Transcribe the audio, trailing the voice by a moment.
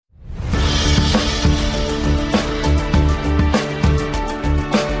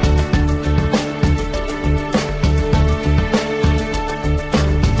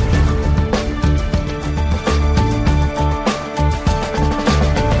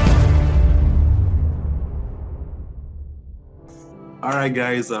All right,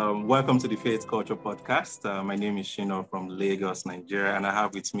 guys. Welcome to the Faith Culture Podcast. My name is Shino from Lagos, Nigeria, and I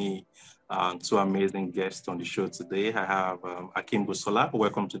have with me two amazing guests on the show today. I have Akim Busola.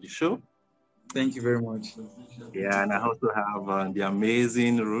 Welcome to the show. Thank you very much. Yeah, and I also have the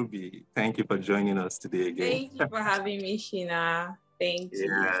amazing Ruby. Thank you for joining us today again. Thank you for having me, Shina. Thank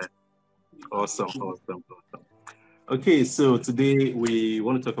you. Awesome. Okay, so today we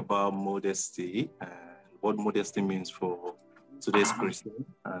want to talk about modesty and what modesty means for today's Christian.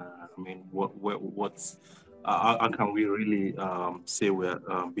 How can we really say we're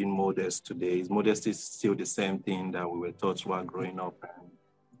being modest today? Is modesty still the same thing that we were taught while growing up?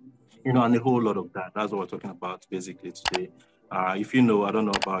 And a whole lot of that. That's what we're talking about basically today. If you know, I don't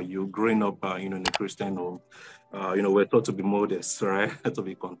know about you, growing up, in a Christian home, we're taught to be modest, right? To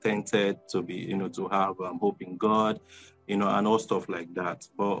be contented, to be, to have hope in God, and all stuff like that.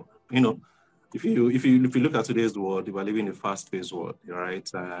 But, if you look at today's world, we're living in a fast-paced world,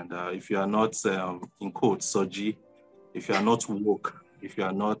 right? And if you are not, in quotes, soji, if you are not woke, if you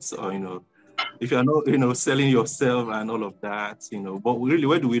are not, if you're not, selling yourself and all of that, but really,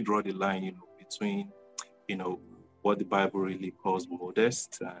 where do we draw the line, between, what the Bible really calls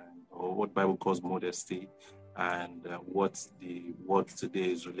modest or what Bible calls modesty and what the world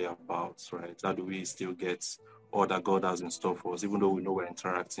today is really about, right? How do we still get all that God has in store for us, even though we know we're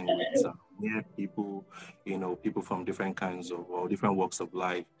interacting with mere people, people from different kinds of or different walks of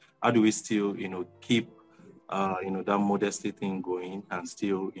life? How do we still, keep that modesty thing going and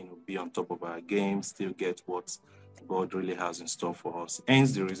still, be on top of our game, still get what God really has in store for us?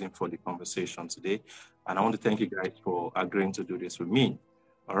 Hence the reason for the conversation today. And I want to thank you guys for agreeing to do this with me.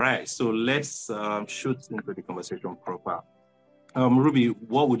 All right, so let's shoot into the conversation proper. Ruby,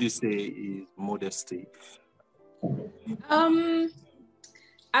 what would you say is modesty? I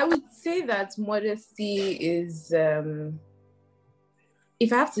would say that modesty is,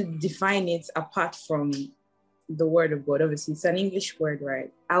 if I have to define it apart from the word of God, obviously it's an English word,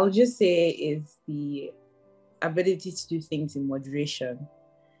 right? I would just say is the ability to do things in moderation.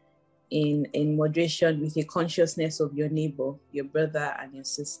 In moderation with a consciousness of your neighbor, your brother and your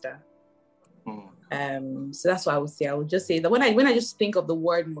sister. So that's what I would say. I would just say that when I just think of the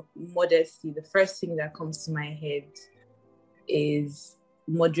word modesty, the first thing that comes to my head is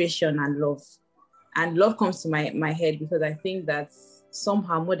moderation and love. And love comes to my head because I think that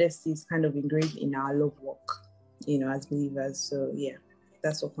somehow modesty is kind of ingrained in our love walk, as believers. So yeah,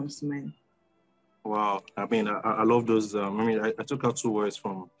 that's what comes to mind. Wow. I mean, I love those. I took out two words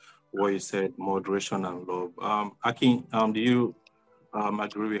from what you said, moderation and love. Akin, do you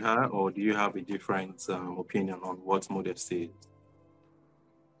agree with her, or do you have a different opinion on what modesty is?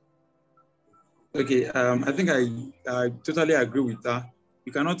 Okay, I think I totally agree with that.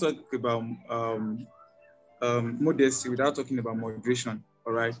 You cannot talk about modesty without talking about moderation,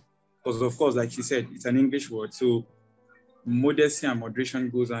 all right? Because of course, like she said, it's an English word, so modesty and moderation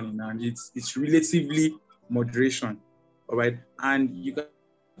goes on in hand. It's relatively moderation, all right? And you can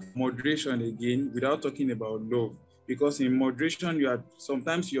moderation again without talking about love, because in moderation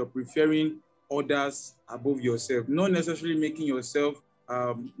sometimes you're preferring others above yourself, not necessarily making yourself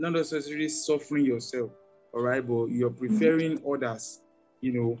not necessarily suffering yourself, all right, but you're preferring others,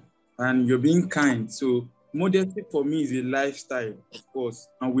 and you're being kind. So modesty for me is a lifestyle, of course,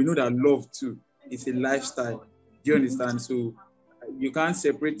 and we know that love too is a lifestyle. Do you understand? So you can't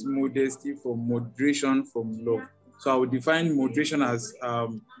separate modesty from moderation from love. So I would define moderation as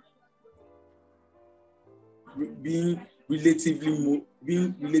being relatively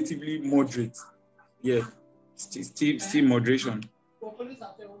moderate. Yeah, still moderation.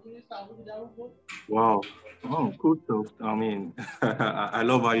 Wow. Oh, cool stuff. I mean, I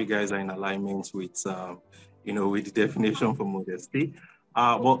love how you guys are in alignment with, with the definition for modesty.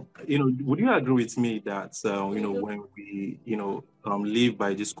 But, would you agree with me that, when we, live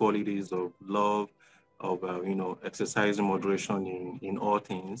by these qualities of love, of, exercising moderation in all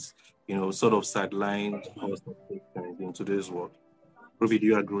things, sort of sidelined us in today's world? Ruby, do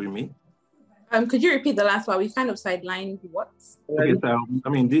you agree with me? Could you repeat the last one? We kind of sidelined what? Okay, so,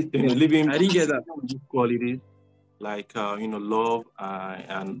 living, I didn't get that. These qualities like, love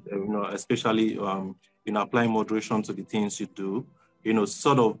and, especially, applying moderation to the things you do,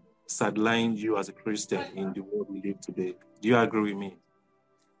 sort of sideline you as a Christian in the world we live today. Do you agree with me?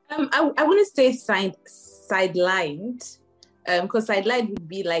 I wouldn't say sidelined, because sidelined would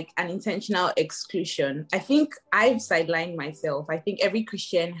be like an intentional exclusion. I think I've sidelined myself. I think every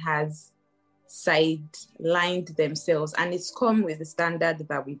Christian has sidelined themselves, and it's come with the standard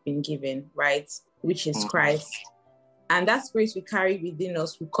that we've been given, right? Which is Christ. And that spirit we carry within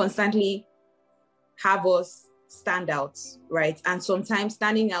us will constantly have us stand out, right? And sometimes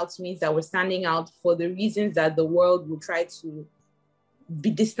standing out means that we're standing out for the reasons that the world will try to be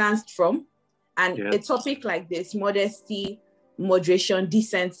distanced from. And a topic like this, modesty, moderation,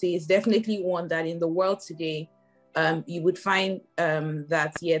 decency, is definitely one that in the world today, you would find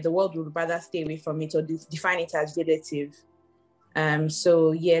that, the world would rather stay away from it or define it as relative.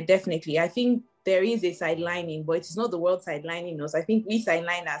 So, definitely. I think there is a sidelining, but it's not the world sidelining us. I think we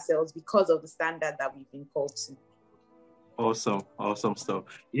sideline ourselves because of the standard that we've been called to. Awesome stuff.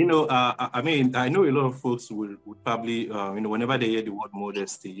 You know, I mean, I know a lot of folks would probably, whenever they hear the word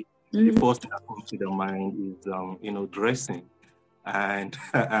modesty, the first thing that comes to their mind is, dressing. And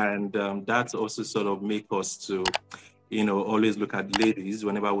that's also sort of make us to, always look at ladies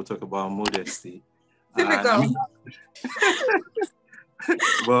whenever we talk about modesty.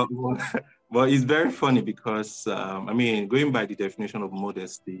 Well, it's very funny because, going by the definition of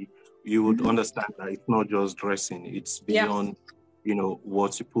modesty, you would understand that it's not just dressing, it's beyond,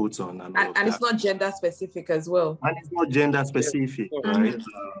 what you put on. And it's not gender specific as well. And it's not gender specific, right?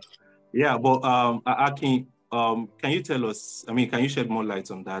 But Akin, can you tell us, can you shed more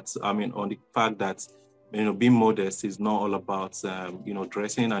light on that? On the fact that, being modest is not all about,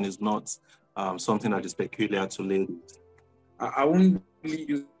 dressing, and is not something that is peculiar to ladies. I won't really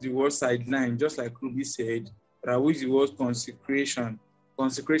use the word sideline, just like Ruby said, but I will use the word consecration.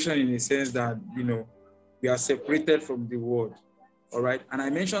 Consecration in the sense that, we are separated from the world, all right? And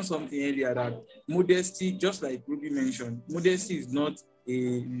I mentioned something earlier that modesty, just like Ruby mentioned, modesty is not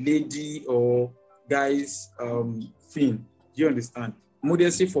a lady or guy's thing. Do you understand?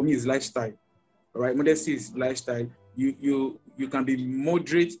 Modesty for me is lifestyle, all right? Modesty is lifestyle. You can be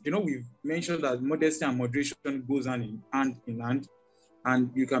moderate. We've mentioned that modesty and moderation goes hand in hand,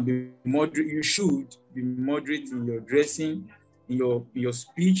 and you can be moderate. You should be moderate in your dressing, in your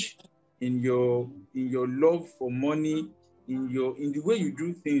speech, in your love for money, in the way you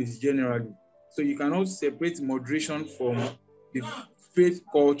do things generally. So you cannot separate moderation from the faith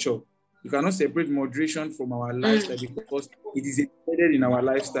culture. You cannot separate moderation from our lifestyle because it is embedded in our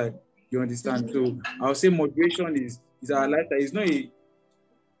lifestyle. You understand? So I'll say moderation is our lifestyle.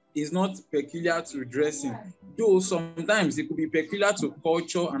 It's not peculiar to dressing. Though sometimes it could be peculiar to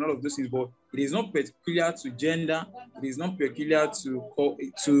culture and all of those things, but it is not peculiar to gender. It is not peculiar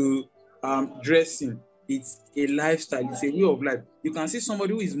to dressing. It's a lifestyle. It's a way of life. You can see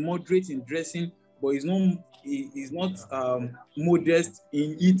somebody who is moderate in dressing, but is not modest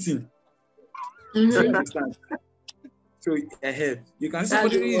in eating. You understand? So you can see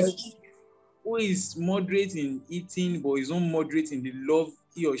somebody who is moderate in eating, but is not moderate in the love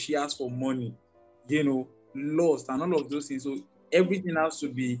he or she has for money, lost and all of those things. So everything has to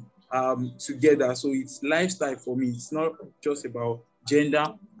be together. So it's lifestyle for me. It's not just about gender,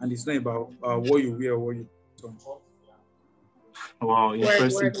 and it's not about what you wear or what you do. Wow,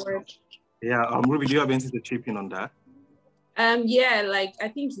 interesting. Word. Yeah, Ruby, do you have anything to chip in on that? I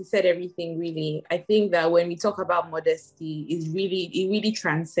think you said everything really. I think that when we talk about modesty, it really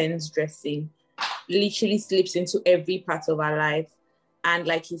transcends dressing. Literally slips into every part of our life. And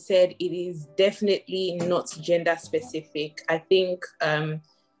like you said, it is definitely not gender specific. I think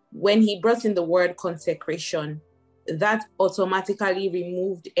when he brought in the word consecration, that automatically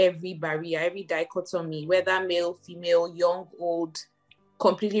removed every barrier, every dichotomy, whether male, female, young, old,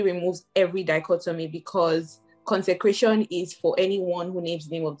 completely removes every dichotomy, because consecration is for anyone who names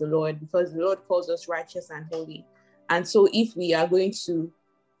the name of the Lord, because the Lord calls us righteous and holy. And so if we are going to,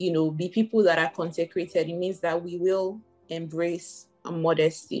 be people that are consecrated, it means that we will embrace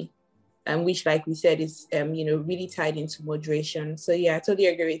modesty, which, like we said, is, really tied into moderation. So yeah, I totally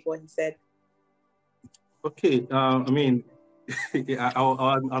agree with what he said. Okay. I'm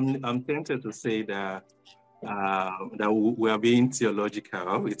tempted to say that we are being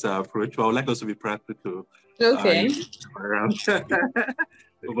theological with our approach, but I would like us to be practical. Okay.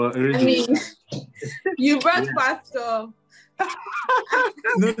 But really, you brought pastor.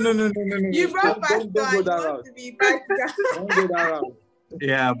 No. You brought pastor. Don't go that route. To be practical. Don't go that route.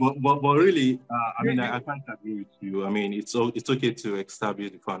 Yeah, but really, I can't agree with you. It's okay to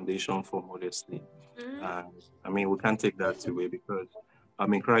establish the foundation for modesty. We can't take that away, because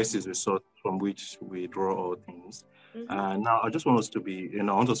Christ is the source from which we draw all things. Now I just want us to be, I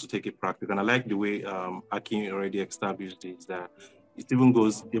want us to take it practical. And I like the way Akin already established it, that it even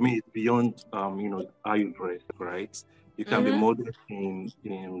goes, it's beyond how you dress, right? You can be modest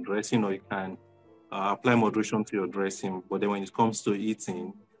in dressing, or you can apply moderation to your dressing. But then when it comes to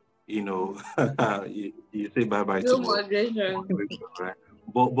eating, you say bye-bye to moderation. Right?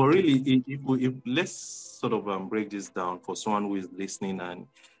 But really, if let's sort of break this down for someone who is listening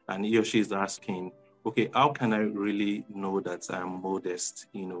and he or she is asking, okay, how can I really know that I'm modest?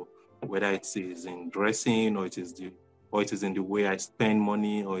 Whether it is in dressing, or it is in the way I spend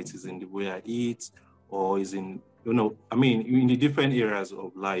money, or it is in the way I eat, or is in in the different areas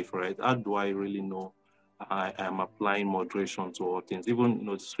of life, right? How do I really know I am applying moderation to all things? Even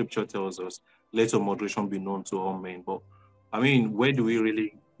the scripture tells us, let your moderation be known to all men. But where do we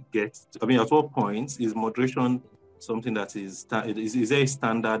really get? At what point is moderation something that is there a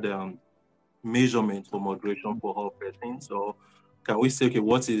standard measurement for moderation for all persons? Or can we say, okay,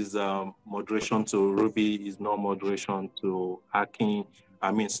 what is moderation to Ruby is not moderation to hacking?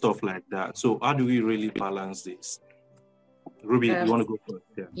 Stuff like that. So how do we really balance this? Ruby, you want to go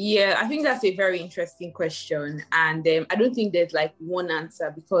first? Yeah, I think that's a very interesting question. And I don't think there's like one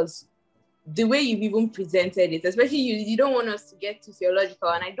answer, because the way you've even presented it, especially you don't want us to get too theological,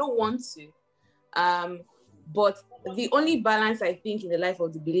 and I don't want to. But the only balance, I think, in the life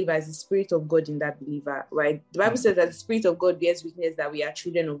of the believer is the Spirit of God in that believer, right? The Bible says that the Spirit of God bears witness that we are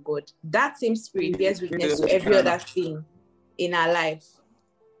children of God. That same Spirit bears witness to every other thing in our life.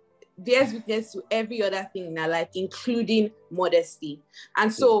 Bears witness to every other thing in our life, including modesty.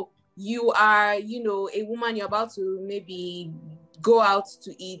 And so you are, a woman, you're about to maybe go out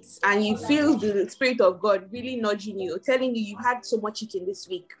to eat, and you feel the Spirit of God really nudging you, telling you had so much chicken this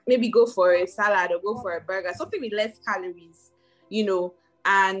week, maybe go for a salad or go for a burger, something with less calories,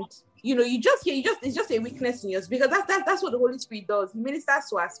 and it's just a weakness in yours, because that's what the Holy Spirit does. He ministers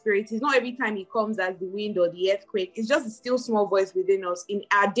to our spirit. It's not every time he comes as the wind or the earthquake. It's just a still small voice within us in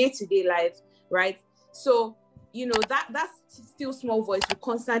our day-to-day life, right? So that still small voice will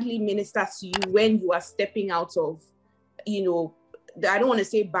constantly minister to you when you are stepping out of, I don't want to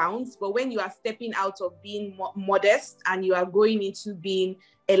say bounds, but when you are stepping out of being modest and you are going into being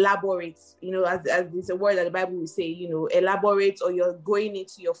elaborate, as it's a word that the Bible will say, elaborate, or you're going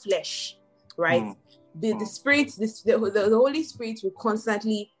into your flesh, right? The Spirit, the Holy Spirit will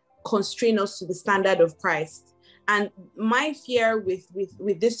constantly constrain us to the standard of Christ. And my fear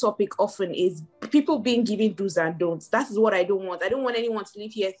with this topic often is people being given do's and don'ts. That is what I don't want. I don't want anyone to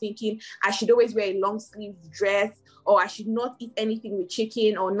leave here thinking I should always wear a long sleeve dress, or I should not eat anything with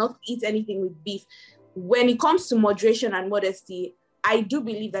chicken, or not eat anything with beef. When it comes to moderation and modesty, I do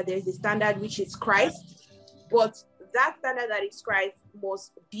believe that there is a standard which is Christ, but that standard that is Christ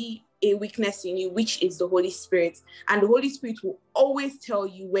must be a weakness in you, which is the Holy Spirit. And the Holy Spirit will always tell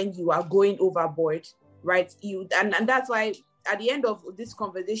you when you are going overboard, right? And that's why at the end of this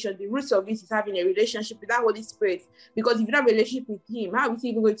conversation, the roots of this is having a relationship with that Holy Spirit. Because if you don't have a relationship with him, how is he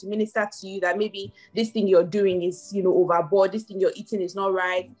even going to minister to you that maybe this thing you're doing is, overboard, this thing you're eating is not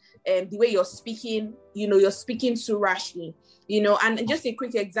right, and the way you're speaking, you're speaking too rashly, and just a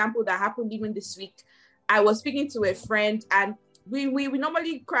quick example that happened even this week. I was speaking to a friend, and we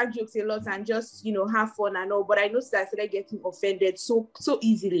normally crack jokes a lot and just, have fun and all, but I noticed that I started getting offended so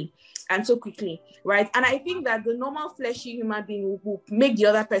easily and so quickly, right? And I think that the normal fleshy human being will make the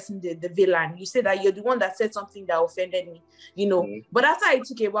other person the villain. You say that you're the one that said something that offended me, But after I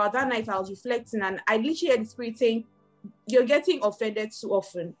took a while, that night I was reflecting, and I literally had the Spirit saying, you're getting offended too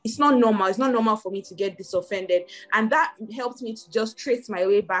often. It's not normal. It's not normal for me to get this offended. And that helped me to just trace my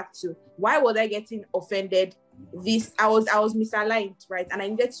way back to, why was I getting offended? I was misaligned, right? And I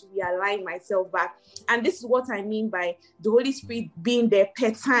needed to realign myself back. And this is what I mean by the Holy Spirit being there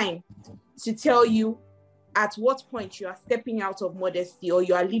per time to tell you at what point you are stepping out of modesty, or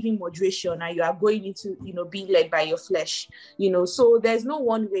you are leaving moderation, and you are going into, being led by your flesh, So there's no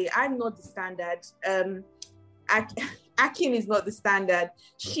one way. I'm not the standard. Akin is not the standard.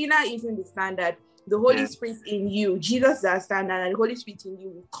 Sheena isn't the standard. The Holy Spirit in you, Jesus is our standard, and the Holy Spirit in you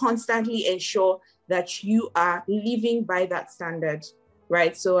will constantly ensure that you are living by that standard,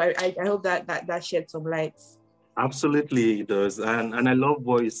 right? So I hope that shed some light. Absolutely, it does. And I love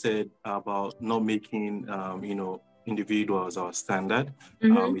what you said about not making, individuals our standard.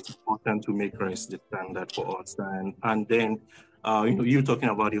 It's important to make Christ the standard for us. And then, you talking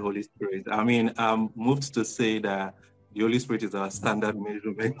about the Holy Spirit. I'm moved to say that the Holy Spirit is our standard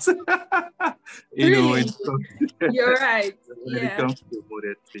measurement. Really? You're right. When it comes to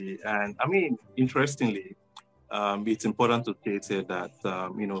modesty. And interestingly, it's important to state that,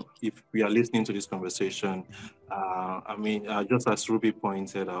 if we are listening to this conversation, just as Ruby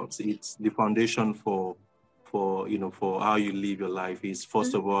pointed out, it's the foundation for how you live your life is,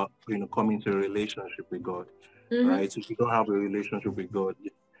 first of all, coming to a relationship with God, right? So if you don't have a relationship with God,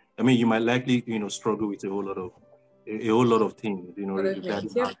 you might likely, struggle with a whole lot of things, that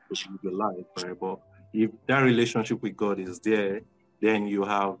is hard to live your life, right? But if that relationship with God is there, then you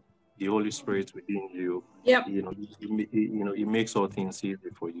have the Holy Spirit within you. Yep. It makes all things easy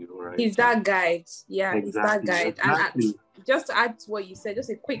for you, right? He's that guide. Yeah, Exactly. he's that guide. Exactly. And just to add to what you said, just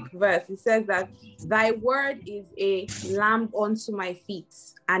a quick verse. It says that thy word is a lamp unto my feet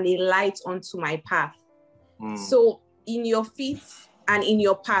and a light unto my path. So in your feet and in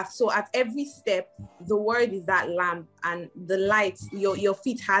your path. So at every step, the word is that lamp, and the light, your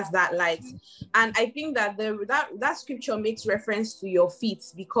feet has that light. And I think that that scripture makes reference to your feet,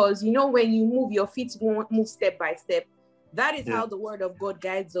 because when you move, your feet won't move step by step. That is how the word of God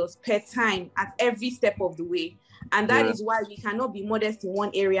guides us per time at every step of the way. And that is why we cannot be modest in one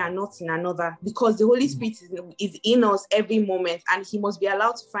area and not in another, because the Holy Spirit is in us every moment, and he must be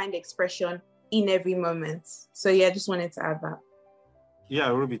allowed to find expression in every moment. So yeah, I just wanted to add that. Yeah,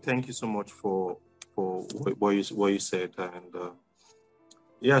 Ruby, thank you so much for what you said. And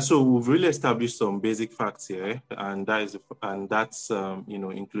so we've really established some basic facts here, and that's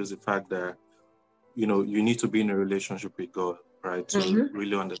includes the fact that you need to be in a relationship with God, right, to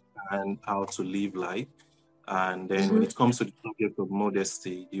really understand how to live life. And then when it comes to the subject of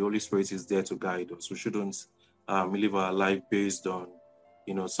modesty, the Holy Spirit is there to guide us. We shouldn't live our life based on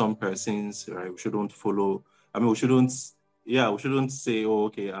some persons, right? We shouldn't follow. We shouldn't say, oh,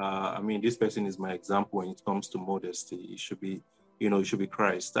 okay, this person is my example when it comes to modesty. It should be, it should be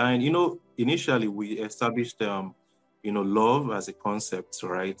Christ. And, initially we established, love as a concept,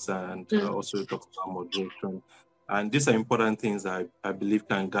 right? And also talked about moderation. And these are important things that I believe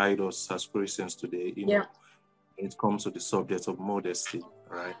can guide us as Christians today, when it comes to the subject of modesty,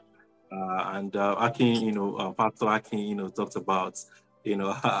 right? Pastor Akin, talked about,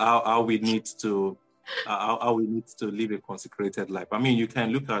 how we need to live a consecrated life. You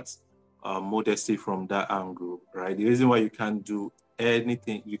can look at modesty from that angle, right? The reason why you can't do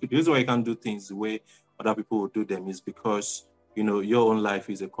anything, the reason why you can't do things the way other people will do them is because, your own life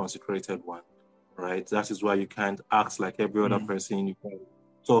is a consecrated one, right? That is why you can't act like every other person, you can't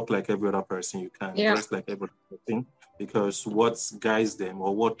talk like every other person, you can't dress like every other person, because what guides them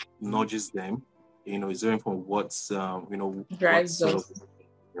or what nudges them, is different from what's, drives us.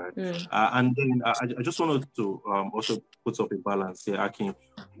 Right. And then I just wanted to also put up a balance here, Akin.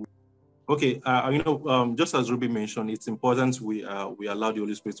 Okay, just as Ruby mentioned, it's important we allow the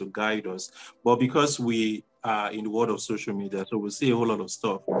Holy Spirit to guide us. But because we are in the world of social media, so we see a whole lot of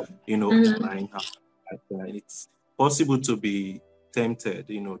stuff, online. It's possible to be tempted,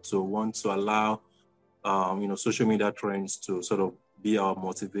 to want to allow, social media trends to sort of be our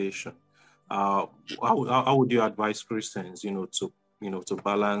motivation. How would you advise Christians, to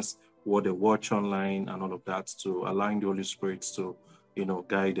balance what they watch online and all of that, to allowing the Holy Spirit to,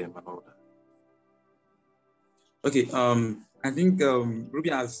 guide them and all that? Okay, I think Ruby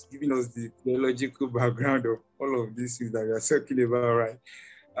has given us the theological background of all of these things that we are talking about, right?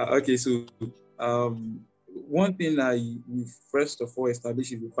 Okay, so one thing that we first of all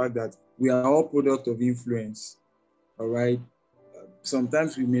establish is the fact that we are all product of influence, all right?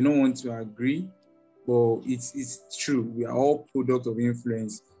 Sometimes we may not want to agree, but it's true. We are all product of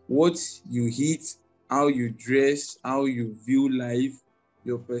influence. What you eat, how you dress, how you view life,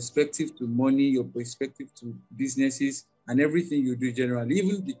 your perspective to money, your perspective to businesses, and everything you do generally,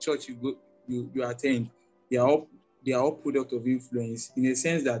 even the church you attend, they are all product of influence, in a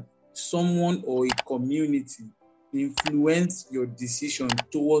sense that someone or a community influence your decision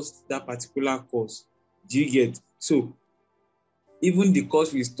towards that particular course. Do you get? So even the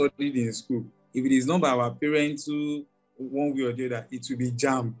course we studied in school, if it is not by our parents who one way or the other, it will be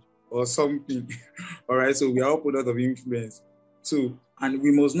JAMB or something. All right, so we are all product of influence. So, and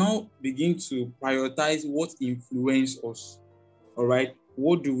we must now begin to prioritize what influence us. All right,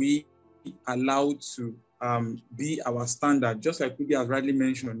 what do we allow to be our standard? Just like Ruby has rightly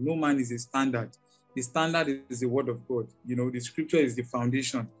mentioned, no man is a standard. The standard is the word of God. The scripture is the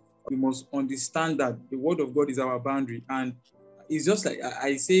foundation. We must understand that the word of God is our boundary. And it's just like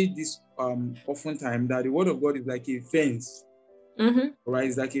I say this oftentimes, that the word of God is like a fence. Right?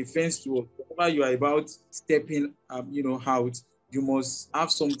 It's like a fence to whatever you are about stepping out, you must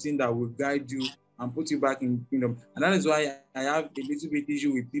have something that will guide you and put you back in the kingdom. And that is why I have a little bit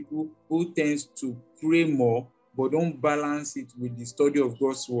issue with people who tends to pray more, but don't balance it with the study of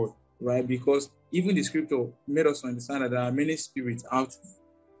God's word, right? Because even the scripture made us understand that there are many spirits out.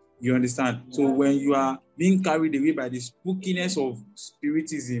 You understand? So when you are being carried away by the spookiness of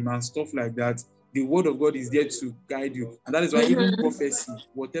spiritism and stuff like that, the word of God is there to guide you. And that is why even prophecy,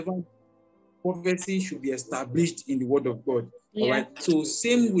 whatever prophecy should be established in the word of God. All right. So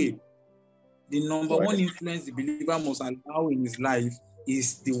same way, the number one influence the believer must allow in his life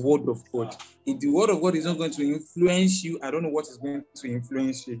is the word of God. If the word of God is not going to influence you, I don't know what is going to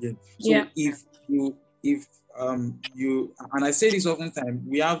influence you again. So if you, and I say this oftentimes,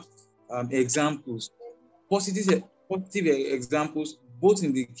 we have examples, positive examples, both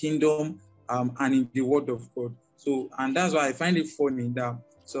in the kingdom and in the word of God. So, and that's why I find it funny that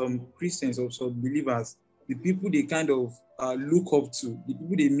some Christians or some believers, the people they kind of look up to, the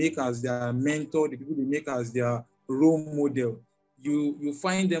people they make as their mentor, the people they make as their role model, you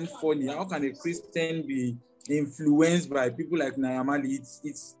find them funny. How can a Christian be influenced by people like Naira Marley?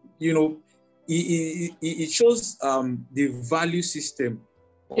 It's it shows the value system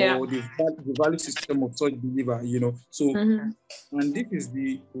or the value system of such believer, So, and this is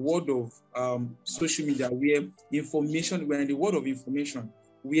the world of social media, where we're in the world of information,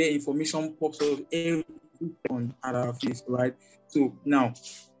 where information pops up every on our face, right? So now,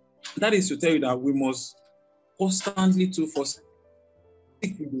 that is to tell you that we must constantly to forsake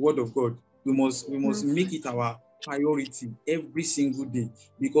the word of God. We must make it our priority every single day,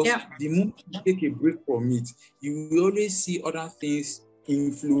 because the moment you take a break from it, you will always see other things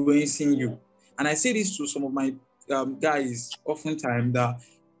influencing you. And I say this to some of my guys oftentimes, that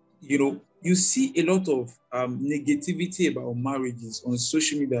you see a lot of negativity about marriages on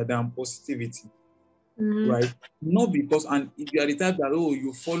social media than positivity, right? Not because, and if you are the type that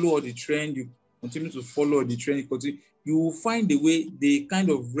you follow all the trend, you continue to follow the trend, you will find a way they kind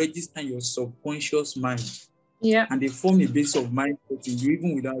of register in your subconscious mind. Yeah. And they form a base of mind in you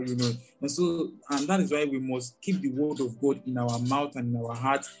even without you knowing. And that is why we must keep the word of God in our mouth and in our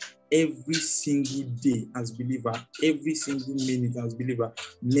heart every single day as believer, every single minute as believer,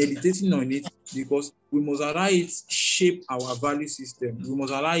 meditating on it, because we must allow it shape our value system. We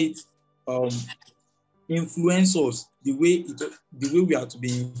must allow it influence us the way we are to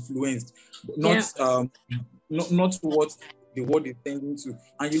be influenced, not what the world is tending to.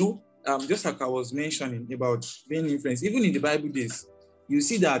 And just like I was mentioning about being influenced, even in the Bible days, you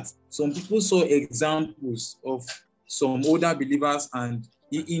see that some people saw examples of some older believers, and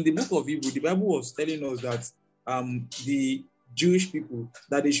in the book of Hebrews, the Bible was telling us that the Jewish people,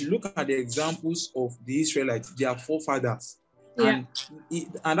 that they should look at the examples of the Israelites, their forefathers. Yeah.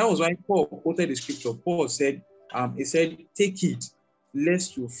 And that was why Paul quoted the scripture. Paul said, he said, take it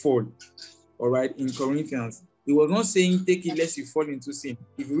lest you fall. All right, in Corinthians. He was not saying take it lest you fall into sin.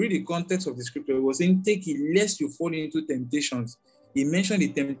 If you read the context of the scripture, he was saying take it lest you fall into temptations. He mentioned the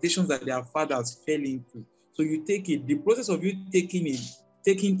temptations that their fathers fell into. So you take it. The process of you taking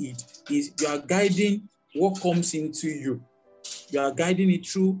it is you are guiding what comes into you. You are guiding it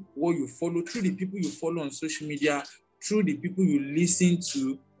through what you follow, through the people you follow on social media, through the people you listen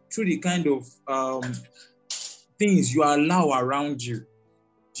to, through the kind of things you allow around you.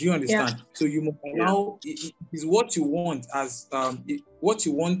 Do you understand? Yeah. So you must allow, it is what you want as what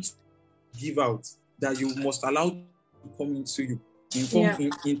you want to give out, that you must allow to come into you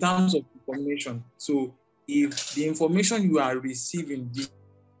in terms of information. So if the information you are receiving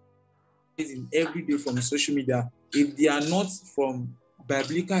every day from social media, if they are not from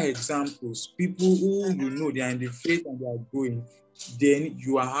biblical examples, people who they are in the faith and they are growing, then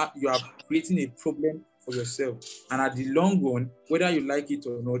you are creating a problem for yourself. And at the long run, whether you like it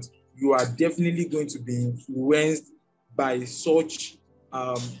or not, you are definitely going to be influenced by such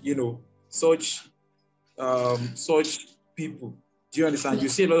such people. Do you understand? You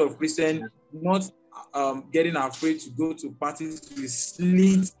see a lot of Christians not getting afraid to go to parties with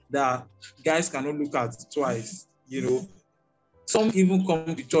slits that guys cannot look at twice. Some even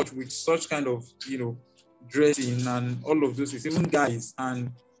come to church with such kind of dressing and all of those things, even guys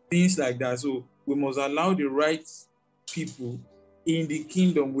and things like that. So we must allow the right people in the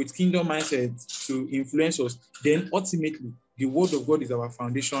kingdom with kingdom mindset to influence us. Then ultimately, the word of God is our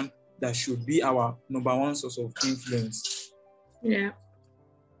foundation that should be our number one source of influence. Yeah.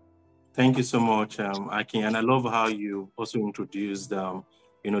 Thank you so much, Akin. And I love how you also introduced, the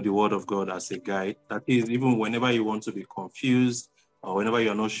word of God as a guide. That is, even whenever you want to be confused or whenever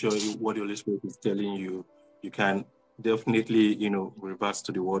you're not sure what the Holy Spirit is telling you, you can definitely, revert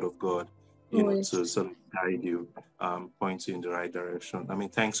to the word of God, to sort of guide you, point you in the right direction. I mean,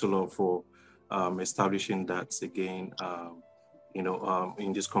 thanks a lot for establishing that again,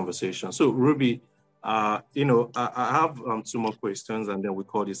 in this conversation. So, Ruby, I have two more questions, and then we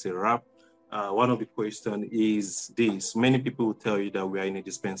call this a wrap. One of the questions is this: many people will tell you that we are in a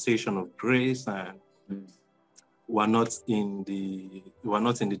dispensation of grace, and we're not in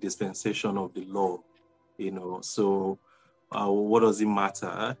the dispensation of the law. So what does it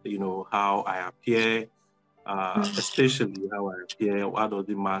matter? How I appear, especially how I appear. How does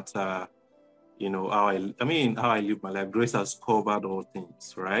it matter? How I live my life. Grace has covered all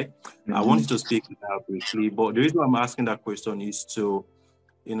things, right? Mm-hmm. I wanted to speak about briefly, but the reason I'm asking that question is to,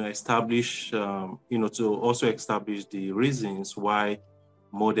 establish, to also establish the reasons why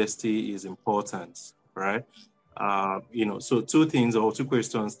modesty is important, right? So two things or two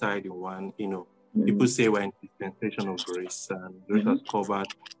questions tied in one. People say we're in dispensation of grace, and grace has covered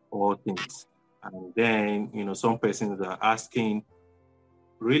all things. And then, some persons are asking,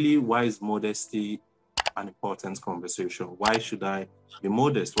 really, why is modesty an important conversation? Why should I be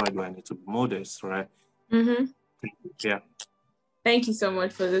modest? Why do I need to be modest, right? Mm-hmm. Yeah. Thank you so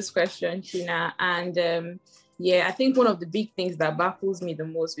much for this question, China. And I think one of the big things that baffles me the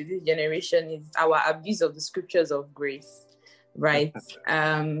most with this generation is our abuse of the scriptures of grace, right?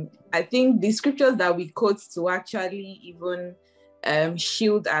 I think the scriptures that we quote to actually even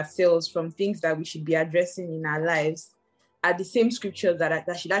shield ourselves from things that we should be addressing in our lives are the same scriptures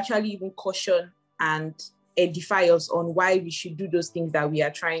that should actually even caution and edify us on why we should do those things that we are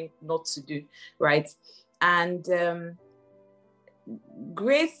trying not to do, right? And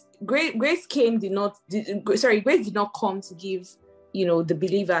grace did not come to give the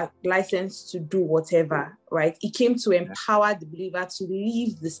believer license to do whatever, right? It came to empower the believer to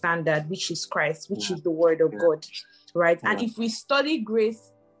live the standard, which is Christ, which is the word of God, right? And if we study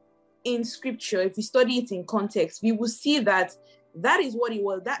grace in scripture, if we study it in context, we will see that is what it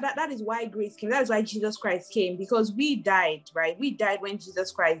was. That is why grace came. That is why Jesus Christ came, because we died, right? We died when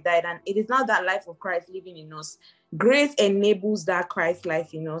Jesus Christ died, and it is not that life of Christ living in us. Grace enables that Christ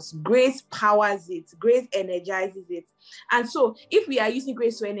life in us. Grace powers it. Grace energizes it. And so if we are using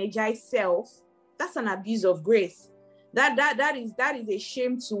grace to energize self, that's an abuse of grace. That is a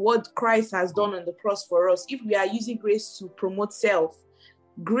shame to what Christ has done on the cross for us. If we are using grace to promote self,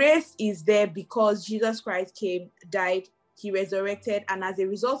 grace is there because Jesus Christ came, died, he resurrected, and as a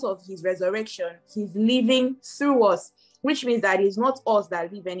result of his resurrection, he's living through us, which means that it's not us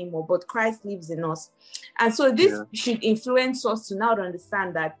that live anymore, but Christ lives in us. And so this should influence us to now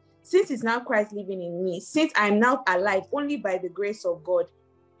understand that since it's now Christ living in me, since I'm now alive only by the grace of God,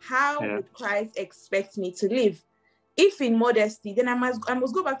 how would Christ expect me to live? If in modesty, then I must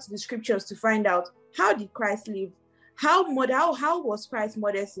go back to the scriptures to find out, how did Christ live? How was Christ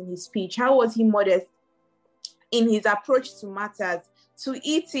modest in his speech? How was he modest in his approach to matters, to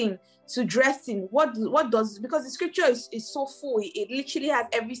eating, to dressing? What does, because the scripture is so full, it literally has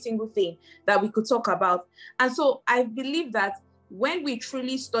every single thing that we could talk about. And so I believe that when we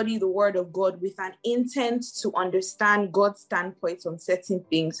truly study the word of God with an intent to understand God's standpoint on certain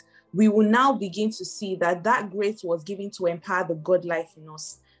things, we will now begin to see that grace was given to empower the God life in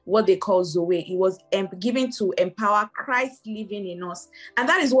us, what they call Zoe. It was given to empower Christ living in us. And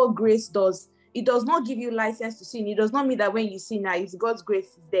that is what grace does. It does not give you license to sin. It does not mean that when you sin now, it's God's grace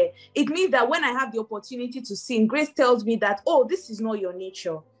is there. It means that when I have the opportunity to sin, grace tells me that, oh, this is not your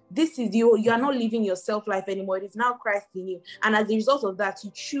nature. This is you. You are not living your self-life anymore. It is now Christ in you. And as a result of that,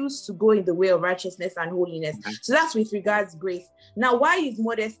 you choose to go in the way of righteousness and holiness. So that's with regards to grace. Now, why is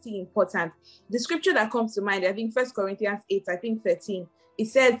modesty important? The scripture that comes to mind, I think 1 Corinthians 8, I think 13, it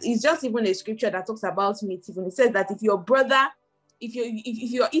says, it's just even a scripture that talks about meat. Even it says that if your brother, if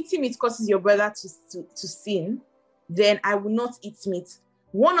you're eating meat causes your brother to sin, then I will not eat meat.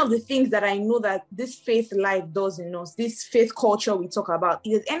 One of the things that I know that this faith life does in us, this faith culture we talk about,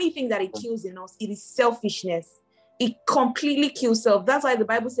 is anything that it kills in us, it is selfishness. It completely kills self. That's why the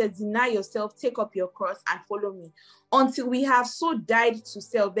Bible says, deny yourself, take up your cross and follow me. Until we have so died to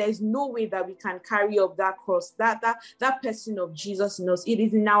self, there is no way that we can carry up that cross, that person of Jesus in us. It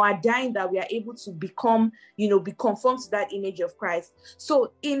is in our dying that we are able to become, be conformed to that image of Christ.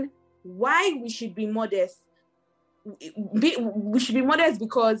 So in why we should be modest, we should be modest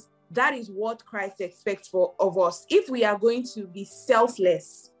because that is what Christ expects of us. If we are going to be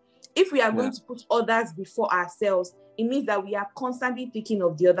selfless, if we are going to put others before ourselves, it means that we are constantly thinking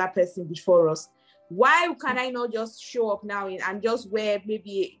of the other person before us. Why can I not just show up now and just wear,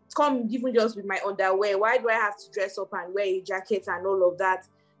 maybe come even just with my underwear? Why do I have to dress up and wear a jacket and all of that?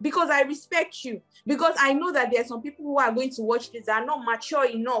 Because I respect you. Because I know that there are some people who are going to watch this that are not mature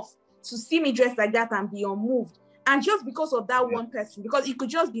enough to see me dressed like that and be unmoved. And just because of that one person, because it could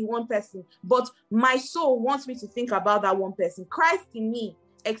just be one person, but my soul wants me to think about that one person. Christ in me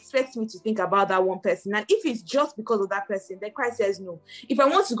expects me to think about that one person. And if it's just because of that person, then Christ says no. If I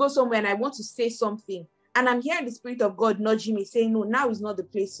want to go somewhere and I want to say something, and I'm hearing the Spirit of God nudging me, saying, no, now is not the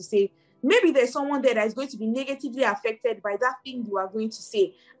place to say, maybe there's someone there that is going to be negatively affected by that thing you are going to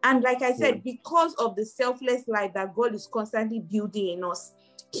say. And like I said, because of the selfless life that God is constantly building in us,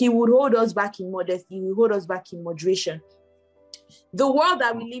 He would hold us back in modesty. He will hold us back in moderation. The world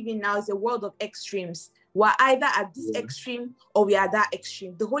that we live in now is a world of extremes. We're either at this extreme or we are at that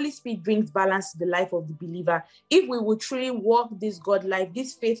extreme. The Holy Spirit brings balance to the life of the believer. If we would truly walk this God life,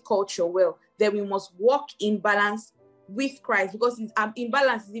 this faith culture well, then we must walk in balance with Christ, because it's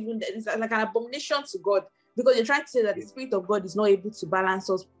imbalance is even, it's like an abomination to God, because you're trying to say that the Spirit of God is not able to balance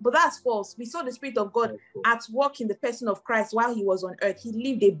us. But that's false. We saw the Spirit of God at work in the person of Christ while he was on earth. He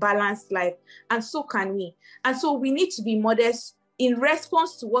lived a balanced life, and so can we. And so we need to be modest in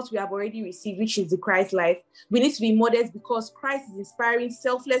response to what we have already received, which is the Christ life. We need to be modest because Christ is inspiring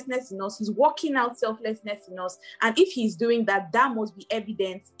selflessness in us. He's working out selflessness in us. And if he's doing that, that must be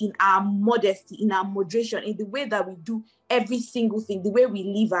evident in our modesty, in our moderation, in the way that we do every single thing, the way we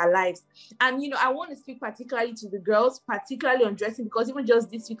live our lives. And, I want to speak particularly to the girls, particularly on dressing, because even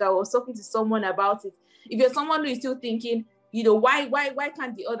just this week, I was talking to someone about it. If you're someone who is still thinking, why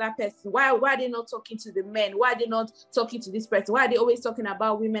can't the other person, why are they not talking to the men? Why are they not talking to this person? Why are they always talking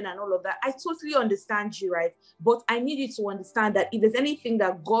about women and all of that? I totally understand you, right? But I need you to understand that if there's anything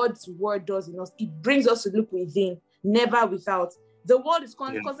that God's word does in us, it brings us to look within, never without. The world is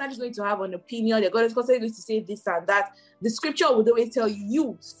constantly going to have an opinion. They're going to constantly going to say this and that. The scripture would always tell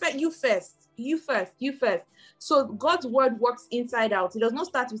you first. So God's word works inside out. It does not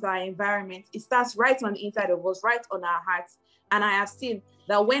start with our environment. It starts right on the inside of us, right on our hearts. And I have seen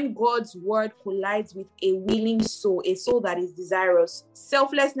that when God's word collides with a willing soul, a soul that is desirous,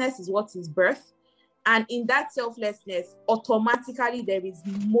 selflessness is what is birth. And in that selflessness, automatically there is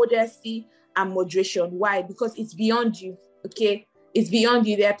modesty and moderation. Why? Because it's beyond you. Okay, it's beyond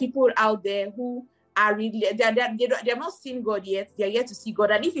you. There are people out there who are really, they have not seen God yet. They are yet to see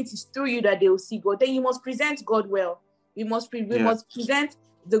God. And if it is through you that they will see God, then you must present God well. We must present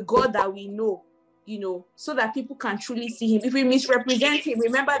the God that we know, so that people can truly see him. If we misrepresent him,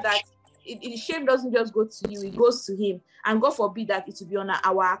 remember that shame doesn't just go to you, it goes to him. And God forbid that it will be on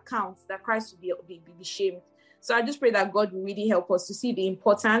our account, that Christ will be shamed. So I just pray that God will really help us to see the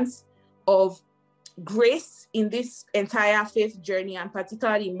importance of grace in this entire faith journey, and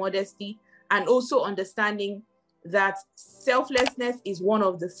particularly modesty, and also understanding that selflessness is one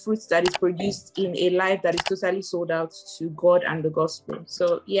of the fruits that is produced in a life that is totally sold out to God and the gospel.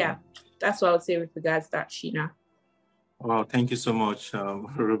 So yeah, that's what I would say with regards to that, Sheena. Wow, thank you so much,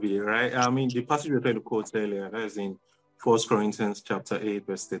 Ruby. Right? I mean, the passage we were trying to quote earlier, that is in 1 Corinthians chapter 8,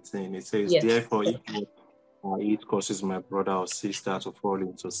 verse 13. It says, Yes. Therefore, if it causes my brother or sister to fall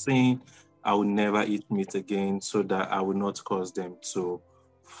into sin, I will never eat meat again, so that I will not cause them to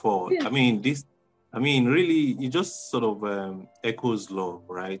fall. Yeah. I mean, really, it just sort of echoes love,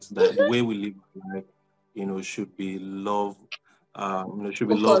 right? That the way we live life, should be love, should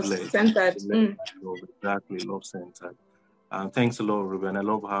be love-led. Centered. Exactly, love-centered. Thanks a lot, Ruben. I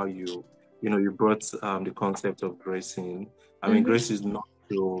love how you brought the concept of grace in. I mean, grace is not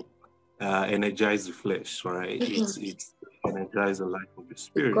to energize the flesh, right? It's energize the life of the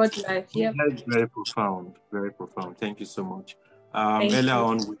spirit. God life, yeah. That's very profound, very profound. Thank you so much. Earlier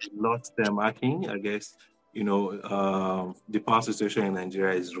on, we lost Akin. I guess the power situation in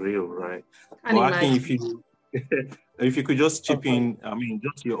Nigeria is real, right? But Akin, if you could just chip in, I mean,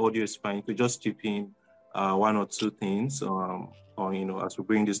 just your audio is fine. You could just chip in one or two things, as we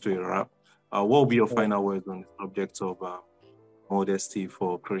bring this to a wrap. What will be your final words on the subject of modesty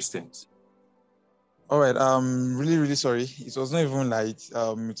for Christians? All right. Really, really sorry. It was not even light.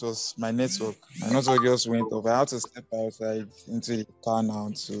 It was my network. My network just went off. I had to step outside into the car now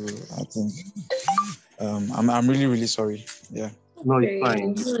I think. I'm really, really sorry. Yeah. No, it's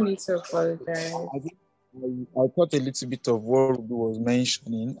fine. You don't need to apologize. I thought a little bit of what Ruby was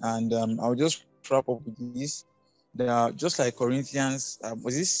mentioning, and I'll just wrap up with this. There are, just like Corinthians,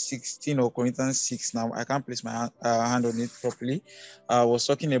 was it 16 or Corinthians 6 now? I can't place my hand on it properly. I was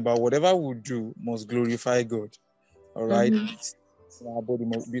talking about whatever we do must glorify God. All right. Our body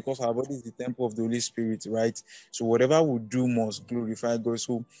because our body is the temple of the Holy Spirit, right? So whatever we do must glorify God.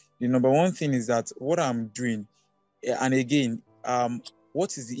 So the number one thing is that what I'm doing, and again,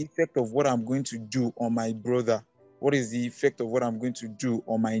 what is the effect of what I'm going to do on my brother? What is the effect of what I'm going to do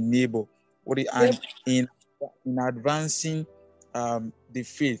on my neighbor? And in advancing the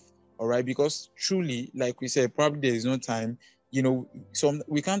faith, all right? Because truly, like we said, probably there is no time,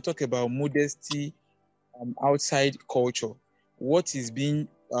 we can't talk about modesty outside culture. What is being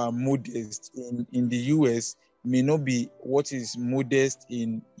modest in the US may not be what is modest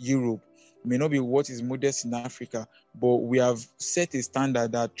in Europe, may not be what is modest in Africa, but we have set a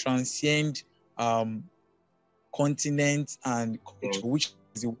standard that transcends continent and culture, which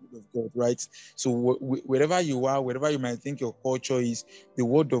the word of God, right? So wherever you are, wherever you might think your culture is, the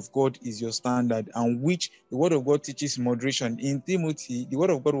word of God is your standard, and which the word of God teaches moderation. In Timothy, the word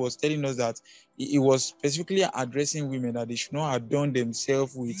of God was telling us that it was specifically addressing women, that they should not adorn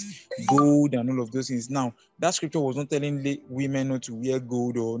themselves with gold and all of those things. Now, that scripture was not telling women not to wear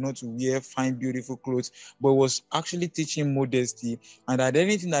gold or not to wear fine, beautiful clothes, but was actually teaching modesty, and that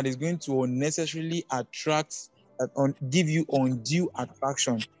anything that is going to unnecessarily attract, give you undue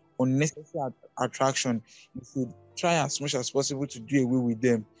attraction, unnecessary attraction, you should try as much as possible to do away with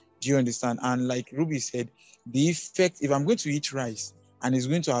them. Do you understand? And like Ruby said, the effect, if I'm going to eat rice and it's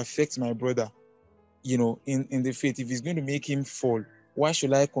going to affect my brother, in the faith, if it's going to make him fall, why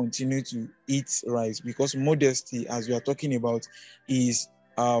should I continue to eat rice? Because modesty, as we are talking about, is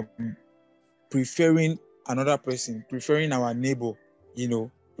preferring another person, preferring our neighbor,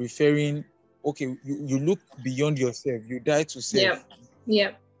 preferring, okay, you look beyond yourself, you die to self.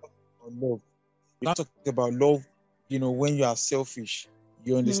 Yeah. Love. You can't talk about love, when you are selfish.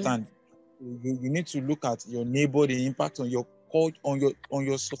 You understand? You need to look at your neighbor, the impact on your culture, on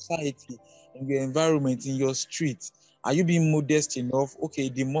your society, on your environment, in your street. Are you being modest enough? Okay,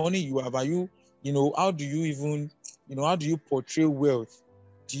 the money you have, are you, how do you even, how do you portray wealth?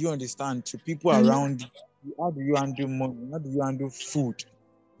 Do you understand? To people around you, how do you handle money? How do you handle food?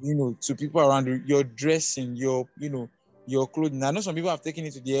 To people around you, your dressing, your clothing. I know some people have taken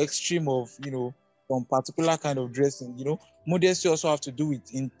it to the extreme of, some particular kind of dressing. Modesty also have to do with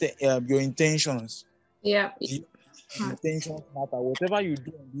your intentions. Yeah. Intentions matter. Whatever you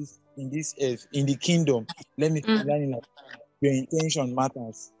do in this earth, in the kingdom, let me learn like your intention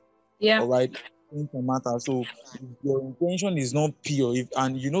matters. Yeah. All right. Intention matters. So if your intention is not pure,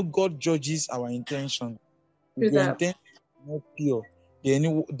 and God judges our intention. If your intention is not pure,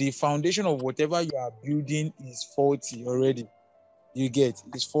 then the foundation of whatever you are building is faulty already. You get,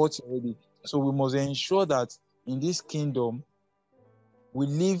 it's faulty already. So we must ensure that in this kingdom we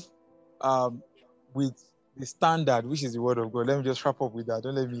live with the standard, which is the word of God. Let me just wrap up with that.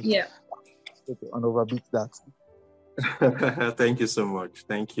 Don't let me and overbeat that. Thank you so much.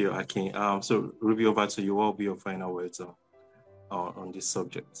 Thank you, Akin. So Ruby, over to you. What will be your final words on this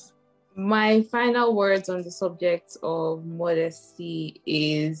subject? My final words on the subject of modesty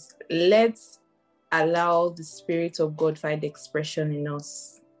is, let's allow the Spirit of God find expression in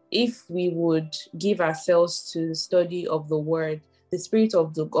us. If we would give ourselves to the study of the Word, the Spirit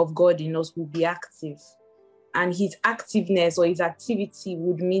of God in us will be active. And his activeness or his activity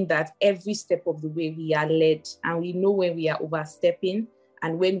would mean that every step of the way we are led, and we know when we are overstepping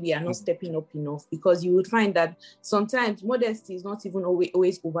and when we are not stepping up enough. Because you would find that sometimes modesty is not even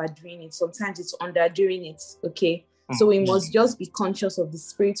always overdoing it. Sometimes it's underdoing it, okay? So we must just be conscious of the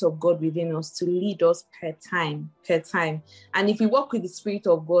Spirit of God within us to lead us per time. And if we walk with the Spirit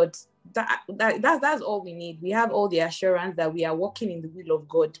of God, that's all we need. We have all the assurance that we are walking in the will of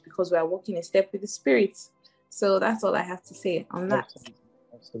God because we are walking a step with the Spirit. So that's all I have to say on that.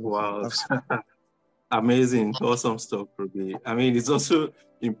 Absolutely. Wow. Amazing. Awesome stuff, Ruby. I mean, it's also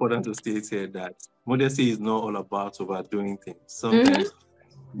important to state here that modesty is not all about overdoing things. Sometimes,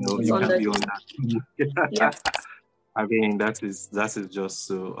 you can be on that. Yeah. I mean, that is just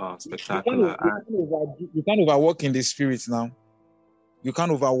so spectacular. You can't overwork in the spirit now. You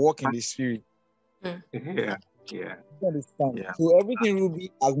can't overwork in the spirit. Yeah. You understand? Yeah. So everything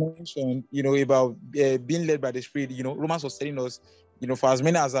Ruby has mentioned, about being led by the Spirit, Romans was telling us, for as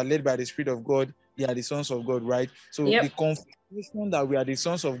many as are led by the Spirit of God, they are the sons of God, right? So the confirmation that we are the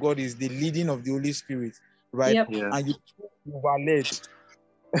sons of God is the leading of the Holy Spirit, right? And you can't be overled.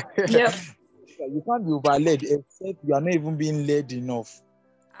 You can't be overled except you are not even being led enough.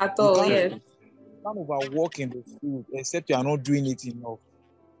 At all, You can't overwork in the Spirit except you are not doing it enough.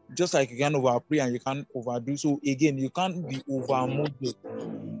 Just like you can't overpray and you can't overdo. So again, you can't be overmotive.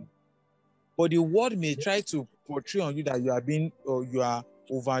 But the world may try to portray on you that you are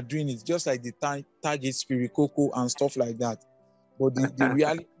overdoing it, just like the target spirit, cocoa and stuff like that. But the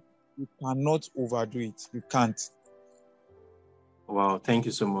reality, you cannot overdo it. You can't. Wow, thank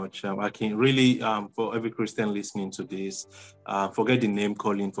you so much. I can really, for every Christian listening to this, forget the name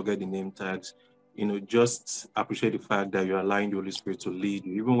calling, forget the name tags. Just appreciate the fact that you're allowing the Holy Spirit to lead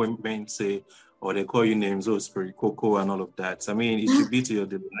you. Even when men say, or they call you names, Spirit, Coco, and all of that. I mean, it should be to your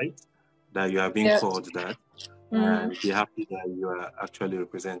delight that you are being called that. And be happy that you are actually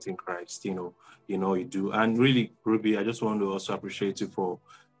representing Christ, you do. And really, Ruby, I just want to also appreciate you for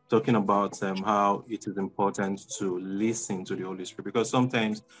talking about how it is important to listen to the Holy Spirit, because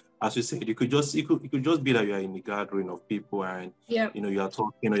sometimes, as you said, it could just be that you are in a gathering of people and you are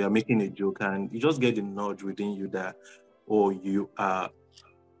talking, you're making a joke, and you just get the nudge within you that, you are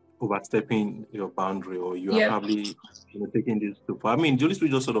overstepping your boundary, or you are probably taking this too far. I mean, the Holy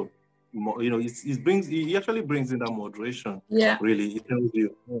Spirit just sort of, it actually brings in that moderation. Yeah. Really, it tells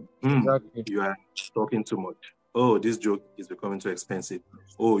you, Exactly. you are talking too much. Oh, this joke is becoming too expensive.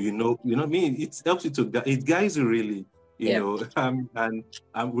 Oh, what I mean? It helps you it guides you really, and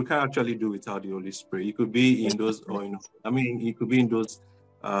we can't actually do without the Holy Spirit. It could be in those, or it could be in those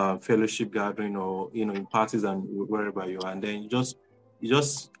fellowship gathering, or in parties and wherever you are, and then you just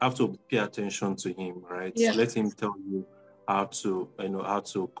have to pay attention to him, right? Yeah. Let him tell you how to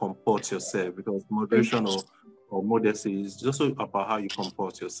comport yourself, because moderation or modesty is just about how you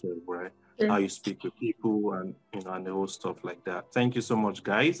comport yourself, right? How you speak with people, and and the whole stuff like that. Thank you so much,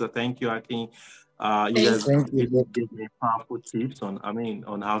 guys. Thank you, Akin. You guys gave me powerful tips on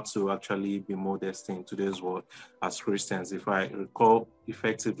how to actually be modest in today's world as Christians. If I recall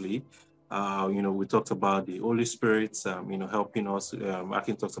effectively, we talked about the Holy Spirit, helping us.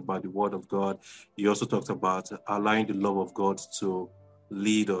 Akin talked about the Word of God. He also talked about allowing the love of God to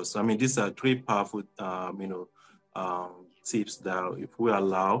lead us. I mean, these are three powerful, tips that if we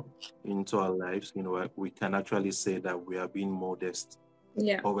allow into our lives, we can actually say that we are being modest,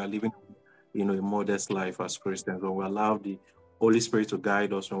 or we are living, a modest life as Christians. When we allow the Holy Spirit to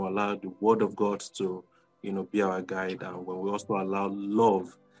guide us, when we allow the Word of God to, be our guide, and when we also allow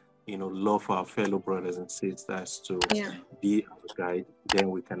love for our fellow brothers and sisters to be our guide, then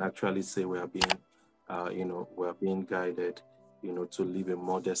we can actually say we are being guided, to live a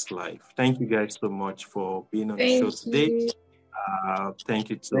modest life. Thank you guys so much for being on the show today.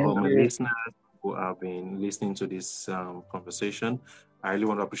 Thank you to all my listeners who have been listening to this conversation. I really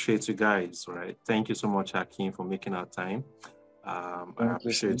want to appreciate you guys, right? Thank you so much, Akin, for making our time. I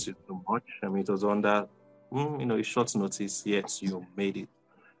appreciate you so much. I mean, it was under, a short notice, yet you made it.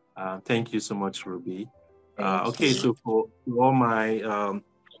 Thank you so much, Ruby. Okay, so for all my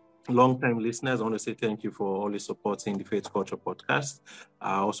long-time listeners, I want to say thank you for always supporting the Faith Culture Podcast.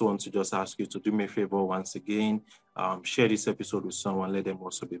 I also want to just ask you to do me a favor once again. Share this episode with someone. Let them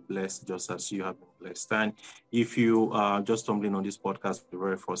also be blessed, just as you have been blessed. And if you are just stumbling on this podcast for the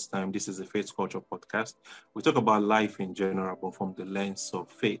very first time, this is a Faith Culture Podcast. We talk about life in general, but from the lens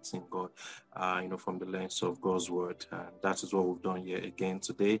of faith in God, from the lens of God's word. And that is what we've done here again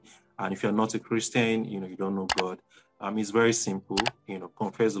today. And if you're not a Christian, you don't know God, it's very simple.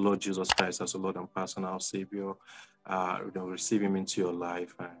 Confess the Lord Jesus Christ as the Lord and personal Savior. Receive Him into your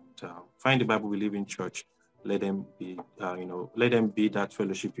life, and find the Bible Believing Church. Let them be, that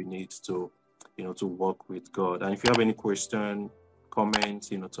fellowship you need to, to work with God. And if you have any question, comments,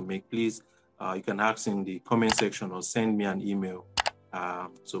 to make, please, you can ask in the comment section or send me an email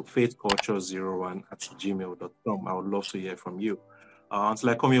to faithculture01@gmail.com. I would love to hear from you. Until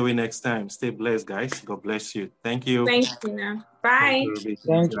I come your way next time, stay blessed, guys. God bless you. Thank you. Thank you. Bye.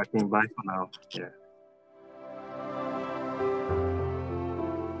 Thank you. Bye for now. Yeah.